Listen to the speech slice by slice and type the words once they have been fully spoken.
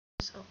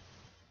So,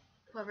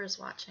 whoever's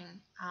watching,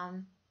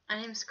 my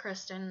name's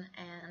Kristin,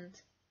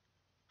 and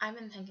I've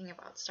been thinking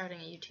about starting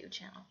a YouTube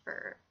channel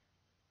for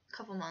a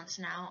couple months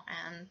now,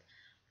 and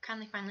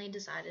finally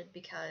decided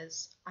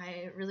because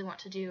I really want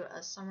to do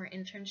a summer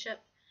internship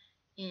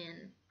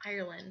in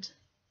Ireland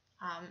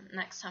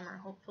next summer,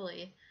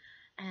 hopefully,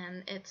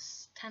 and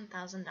it's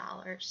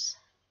 $10,000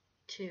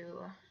 to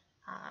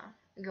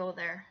go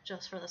there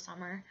just for the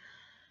summer.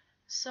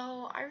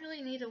 So I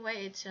really need a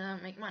way to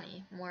make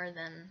money more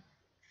than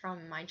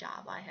from my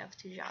job. I have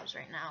two jobs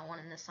right now, one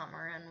in the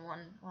summer and one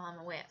while I'm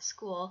away at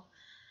school.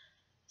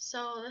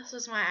 So this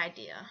was my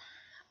idea.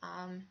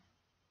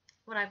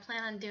 What I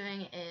plan on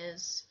doing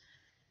is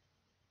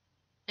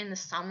in the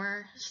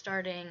summer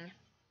starting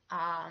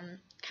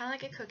kind of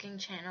like a cooking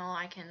channel.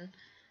 I can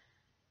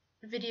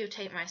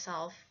videotape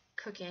myself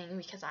cooking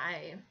because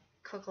I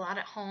cook a lot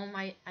at home.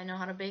 I know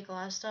how to bake a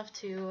lot of stuff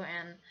too,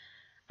 and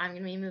I'm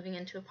going to be moving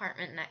into an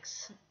apartment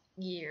next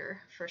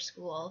year for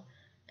school,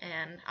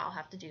 and I'll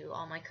have to do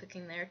all my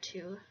cooking there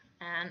too.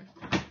 And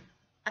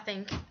I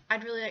think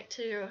I'd really like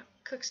to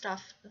cook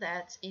stuff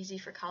that's easy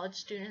for college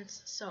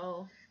students,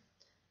 so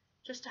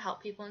just to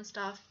help people and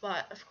stuff.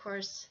 But of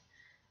course,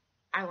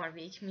 I want to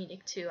be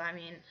comedic too. I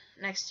mean,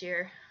 next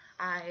year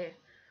I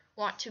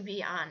want to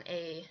be on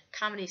a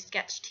comedy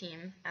sketch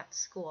team at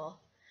school.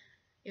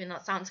 Even though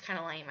it sounds kind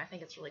of lame, I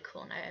think it's really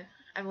cool, and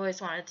I've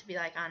always wanted to be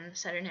like on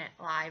Saturday Night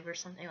Live or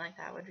something like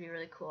that. Would be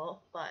really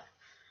cool. But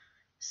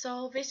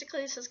so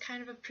basically, this is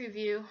kind of a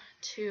preview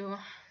to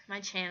my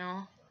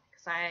channel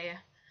because I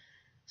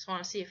just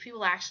want to see if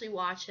people actually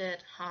watch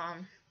it.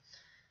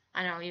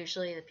 I know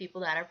usually the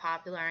people that are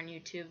popular on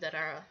YouTube, that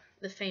are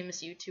the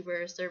famous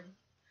YouTubers, they're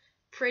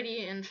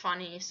pretty and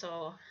funny,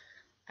 so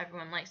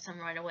everyone likes them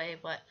right away.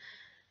 But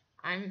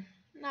I'm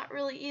not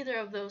really either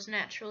of those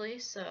naturally,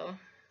 so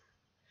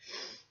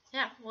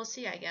yeah, we'll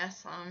see, I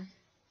guess.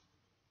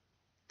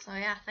 So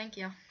yeah, thank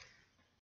you.